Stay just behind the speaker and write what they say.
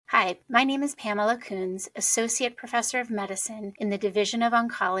Hi, my name is Pamela Coons, Associate Professor of Medicine in the Division of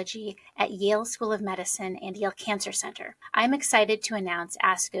Oncology at Yale School of Medicine and Yale Cancer Center. I'm excited to announce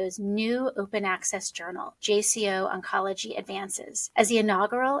ASCO's new open access journal, JCO Oncology Advances. As the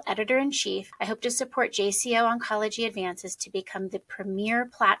inaugural editor-in-chief, I hope to support JCO Oncology Advances to become the premier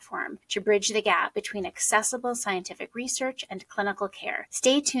platform to bridge the gap between accessible scientific research and clinical care.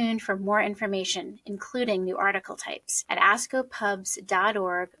 Stay tuned for more information, including new article types, at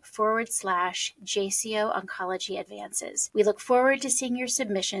ascopubs.org/JCO Oncology Advances. We look forward to seeing your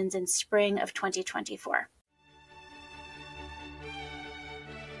submissions in spring of 2024.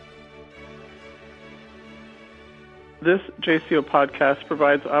 This JCO podcast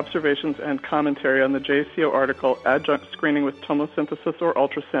provides observations and commentary on the JCO article Adjunct Screening with Tomosynthesis or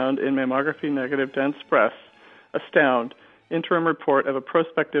Ultrasound in Mammography-Negative Dense Breasts, ASTOUND, Interim Report of a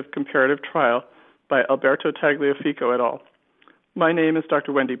Prospective Comparative Trial by Alberto Tagliafico et al. My name is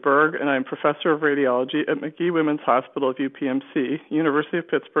Dr. Wendy Berg, and I am Professor of Radiology at McGee Women's Hospital of UPMC, University of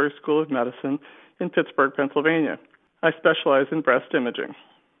Pittsburgh School of Medicine in Pittsburgh, Pennsylvania. I specialize in breast imaging.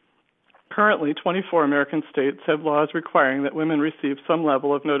 Currently, 24 American states have laws requiring that women receive some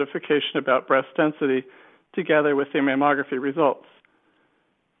level of notification about breast density together with their mammography results.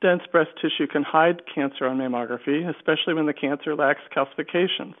 Dense breast tissue can hide cancer on mammography, especially when the cancer lacks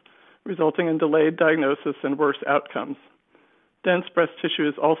calcifications, resulting in delayed diagnosis and worse outcomes. Dense breast tissue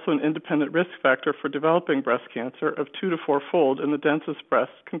is also an independent risk factor for developing breast cancer of 2 to 4-fold in the densest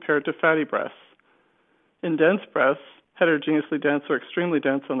breasts compared to fatty breasts. In dense breasts, heterogeneously dense or extremely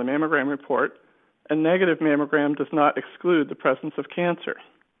dense on the mammogram report, a negative mammogram does not exclude the presence of cancer.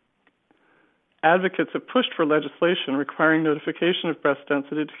 Advocates have pushed for legislation requiring notification of breast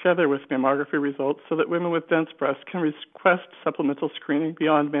density together with mammography results so that women with dense breasts can request supplemental screening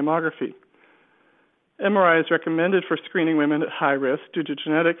beyond mammography. MRI is recommended for screening women at high risk due to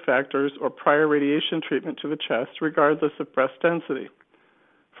genetic factors or prior radiation treatment to the chest, regardless of breast density.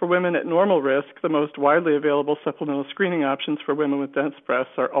 For women at normal risk, the most widely available supplemental screening options for women with dense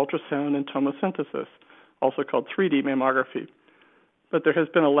breasts are ultrasound and tomosynthesis, also called 3D mammography. But there has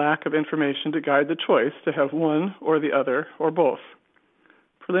been a lack of information to guide the choice to have one or the other or both.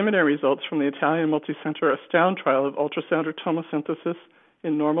 Preliminary results from the Italian multicenter ASTOUND trial of ultrasound or tomosynthesis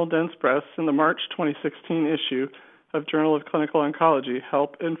in normal dense breasts in the March 2016 issue of Journal of Clinical Oncology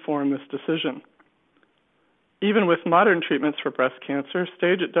help inform this decision. Even with modern treatments for breast cancer,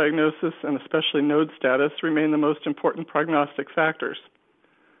 stage at diagnosis and especially node status remain the most important prognostic factors.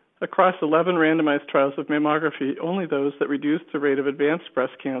 Across 11 randomized trials of mammography, only those that reduced the rate of advanced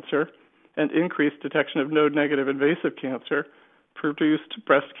breast cancer and increased detection of node-negative invasive cancer produced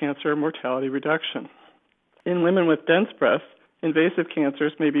breast cancer mortality reduction. In women with dense breasts, invasive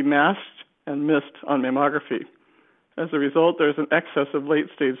cancers may be masked and missed on mammography. As a result, there's an excess of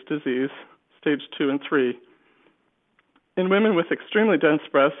late-stage disease, stage 2 and 3. In women with extremely dense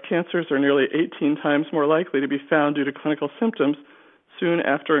breasts, cancers are nearly 18 times more likely to be found due to clinical symptoms soon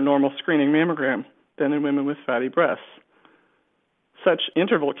after a normal screening mammogram than in women with fatty breasts. Such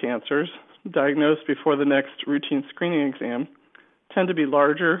interval cancers, diagnosed before the next routine screening exam, tend to be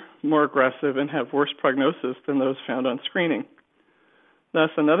larger, more aggressive, and have worse prognosis than those found on screening.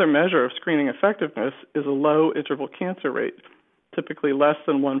 Thus, another measure of screening effectiveness is a low interval cancer rate, typically less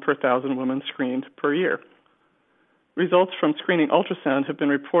than 1 per 1,000 women screened per year. Results from screening ultrasound have been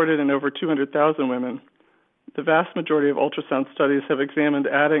reported in over 200,000 women. The vast majority of ultrasound studies have examined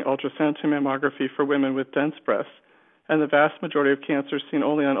adding ultrasound to mammography for women with dense breasts, and the vast majority of cancers seen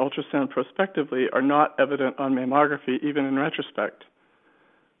only on ultrasound prospectively are not evident on mammography, even in retrospect.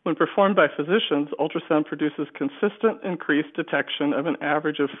 When performed by physicians, ultrasound produces consistent increased detection of an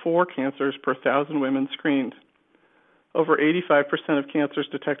average of 4 cancers per 1,000 women screened. Over 85% of cancers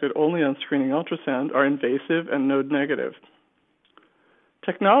detected only on screening ultrasound are invasive and node-negative.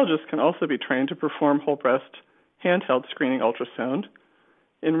 Technologists can also be trained to perform whole breast handheld screening ultrasound.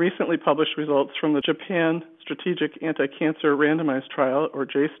 In recently published results from the Japan Strategic Anti-Cancer Randomized Trial, or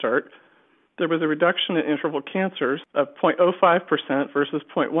JSTART, there was a reduction in interval cancers of 0.05% versus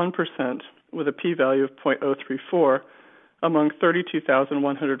 0.1% with a p-value of 0.034 among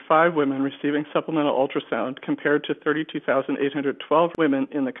 32,105 women receiving supplemental ultrasound compared to 32,812 women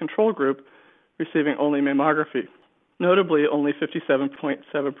in the control group receiving only mammography. Notably, only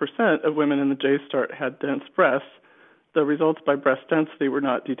 57.7% of women in the JSTART had dense breasts, though results by breast density were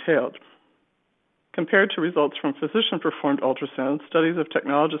not detailed. Compared to results from physician-performed ultrasound, studies of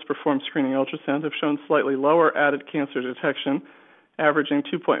technologist-performed screening ultrasound have shown slightly lower added cancer detection, averaging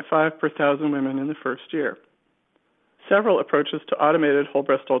 2.5 per 1,000 women in the first year. Several approaches to automated whole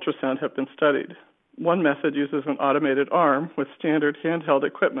breast ultrasound have been studied. One method uses an automated arm with standard handheld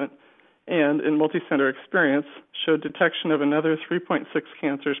equipment and, in multicenter experience, showed detection of another 3.6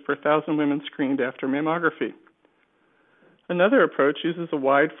 cancers per 1,000 women screened after mammography. Another approach uses a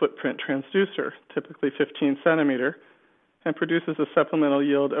wide footprint transducer, typically 15 centimeter, and produces a supplemental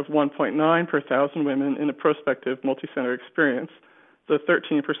yield of 1.9 per 1,000 women in a prospective multicenter experience, though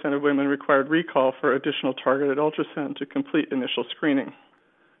 13% of women required recall for additional targeted ultrasound to complete initial screening.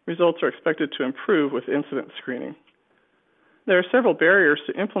 Results are expected to improve with incident screening. There are several barriers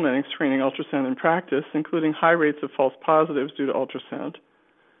to implementing screening ultrasound in practice, including high rates of false positives due to ultrasound.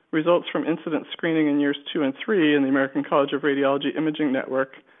 Results from incident screening in years 2 and 3 in the American College of Radiology Imaging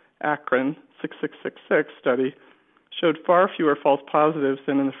Network, ACRN 6666 study showed far fewer false positives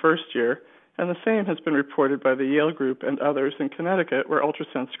than in the first year, and the same has been reported by the Yale Group and others in Connecticut, where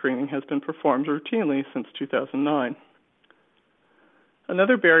ultrasound screening has been performed routinely since 2009.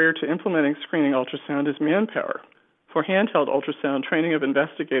 Another barrier to implementing screening ultrasound is manpower. For handheld ultrasound, training of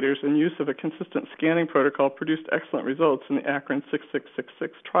investigators and use of a consistent scanning protocol produced excellent results in the ACRN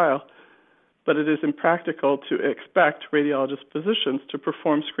 6666 trial, but it is impractical to expect radiologist physicians to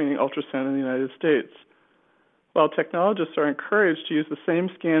perform screening ultrasound in the United States. While technologists are encouraged to use the same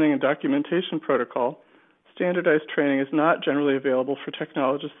scanning and documentation protocol, standardized training is not generally available for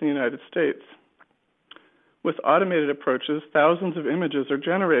technologists in the United States. With automated approaches, thousands of images are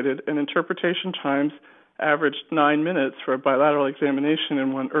generated, and interpretation times averaged 9 minutes for a bilateral examination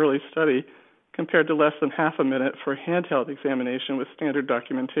in one early study, compared to less than half a minute for a handheld examination with standard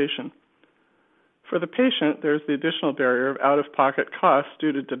documentation. For the patient, there is the additional barrier of out-of-pocket costs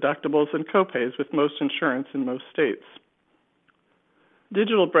due to deductibles and copays with most insurance in most states.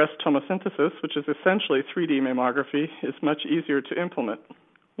 Digital breast tomosynthesis, which is essentially 3D mammography, is much easier to implement.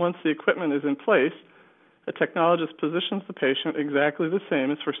 Once the equipment is in place, a technologist positions the patient exactly the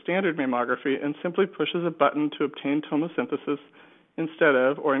same as for standard mammography and simply pushes a button to obtain tomosynthesis instead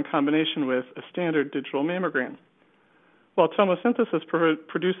of or in combination with a standard digital mammogram. While tomosynthesis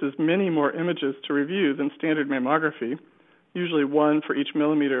produces many more images to review than standard mammography, usually one for each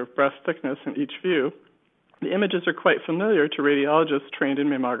millimeter of breast thickness in each view, the images are quite familiar to radiologists trained in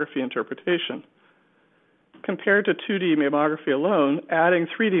mammography interpretation. Compared to 2D mammography alone, adding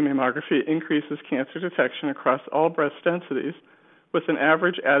 3D mammography increases cancer detection across all breast densities, with an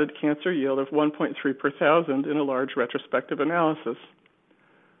average added cancer yield of 1.3 per 1,000 in a large retrospective analysis.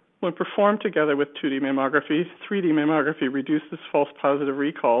 When performed together with 2D mammography, 3D mammography reduces false positive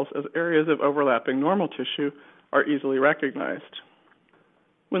recalls as areas of overlapping normal tissue are easily recognized.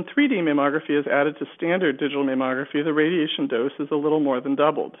 When 3D mammography is added to standard digital mammography, the radiation dose is a little more than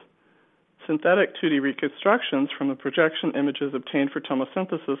doubled. Synthetic 2D reconstructions from the projection images obtained for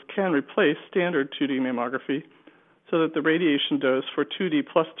tomosynthesis can replace standard 2D mammography so that the radiation dose for 2D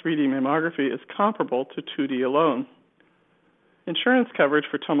plus 3D mammography is comparable to 2D alone. Insurance coverage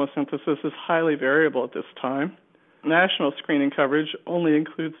for tomosynthesis is highly variable at this time. National screening coverage only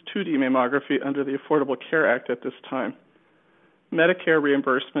includes 2D mammography under the Affordable Care Act at this time. Medicare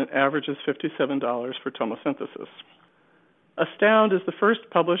reimbursement averages $57 for tomosynthesis. ASTOUND is the first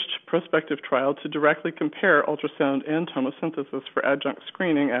published prospective trial to directly compare ultrasound and tomosynthesis for adjunct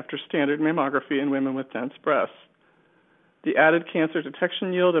screening after standard mammography in women with dense breasts. The added cancer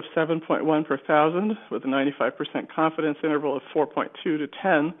detection yield of 7.1 per 1,000 with a 95% confidence interval of 4.2 to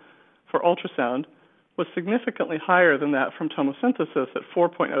 10 for ultrasound was significantly higher than that from tomosynthesis at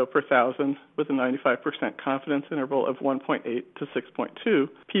 4.0 per 1,000 with a 95% confidence interval of 1.8 to 6.2,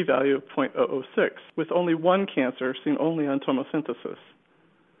 p-value of 0.006, with only one cancer seen only on tomosynthesis.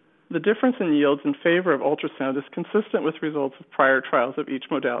 The difference in yields in favor of ultrasound is consistent with results of prior trials of each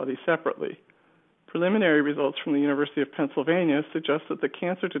modality separately. Preliminary results from the University of Pennsylvania suggest that the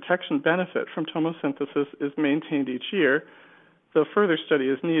cancer detection benefit from tomosynthesis is maintained each year, though further study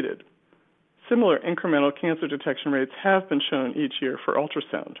is needed. Similar incremental cancer detection rates have been shown each year for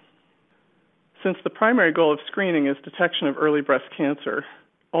ultrasound. Since the primary goal of screening is detection of early breast cancer,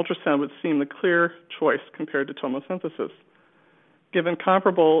 ultrasound would seem the clear choice compared to tomosynthesis. Given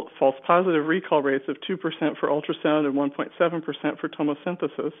comparable false positive recall rates of 2% for ultrasound and 1.7% for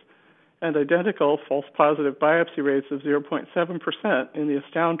tomosynthesis, and identical false positive biopsy rates of 0.7% in the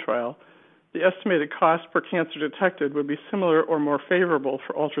ASTOUND trial, the estimated cost per cancer detected would be similar or more favorable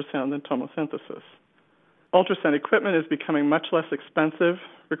for ultrasound than tomosynthesis. Ultrasound equipment is becoming much less expensive,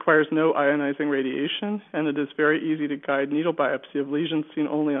 requires no ionizing radiation, and it is very easy to guide needle biopsy of lesions seen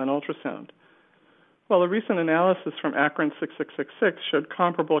only on ultrasound. While a recent analysis from ACRN 6666 showed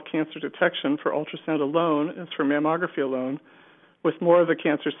comparable cancer detection for ultrasound alone as for mammography alone, with more of the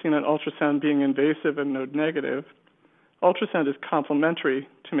cancers seen on ultrasound being invasive and node negative, Ultrasound is complementary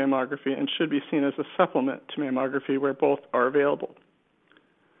to mammography and should be seen as a supplement to mammography where both are available.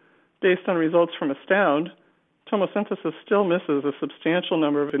 Based on results from ASTOUND, tomosynthesis still misses a substantial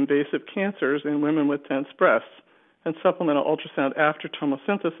number of invasive cancers in women with dense breasts, and supplemental ultrasound after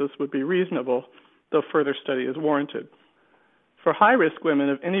tomosynthesis would be reasonable, though further study is warranted. For high-risk women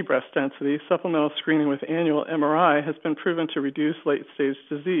of any breast density, supplemental screening with annual MRI has been proven to reduce late-stage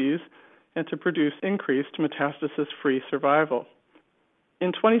disease and to produce increased metastasis-free survival.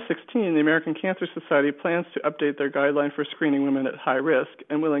 In 2016, the American Cancer Society plans to update their guideline for screening women at high risk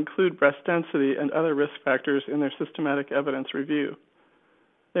and will include breast density and other risk factors in their systematic evidence review.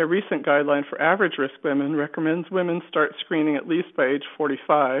 Their recent guideline for average-risk women recommends women start screening at least by age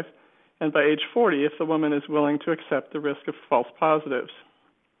 45 and by age 40 if the woman is willing to accept the risk of false positives.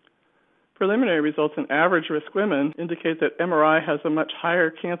 Preliminary results in average-risk women indicate that MRI has a much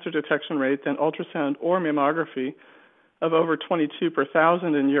higher cancer detection rate than ultrasound or mammography of over 22 per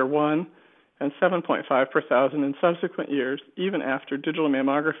thousand in year 1 and 7.5 per thousand in subsequent years, even after digital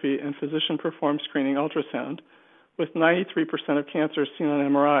mammography and physician-performed screening ultrasound, with 93% of cancers seen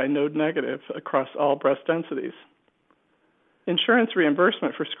on MRI node negative across all breast densities. Insurance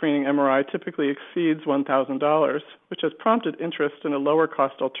reimbursement for screening MRI typically exceeds $1,000, which has prompted interest in a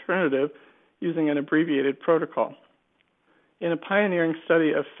lower-cost alternative using an abbreviated protocol. In a pioneering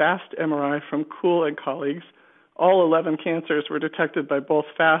study of fast MRI from Kuhl and colleagues, all 11 cancers were detected by both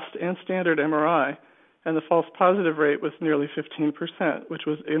fast and standard MRI, and the false positive rate was nearly 15%, which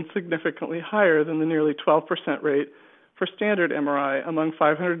was insignificantly higher than the nearly 12% rate for standard MRI among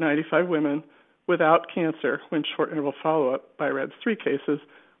 595 women without cancer when short-interval follow-up BI-RADS 3 cases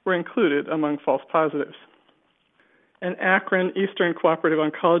were included among false positives. An Akron Eastern Cooperative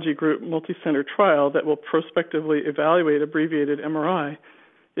Oncology Group multicenter trial that will prospectively evaluate abbreviated MRI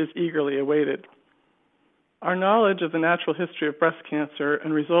is eagerly awaited. Our knowledge of the natural history of breast cancer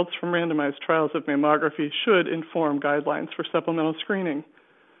and results from randomized trials of mammography should inform guidelines for supplemental screening.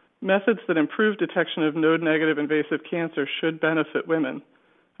 Methods that improve detection of node-negative invasive cancer should benefit women.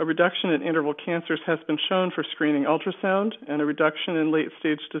 A reduction in interval cancers has been shown for screening ultrasound, and a reduction in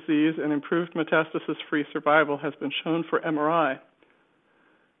late-stage disease and improved metastasis-free survival has been shown for MRI.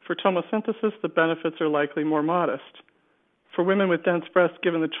 For tomosynthesis, the benefits are likely more modest. For women with dense breasts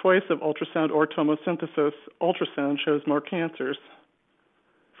given the choice of ultrasound or tomosynthesis, ultrasound shows more cancers.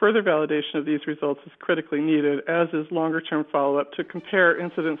 Further validation of these results is critically needed, as is longer-term follow-up to compare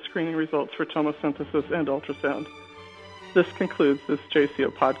incidence screening results for tomosynthesis and ultrasound. This concludes this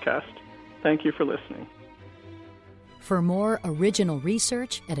JCO podcast. Thank you for listening. For more original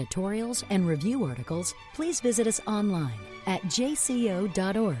research, editorials, and review articles, please visit us online at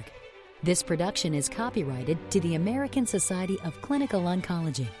jco.org. This production is copyrighted to the American Society of Clinical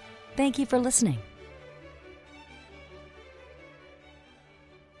Oncology. Thank you for listening.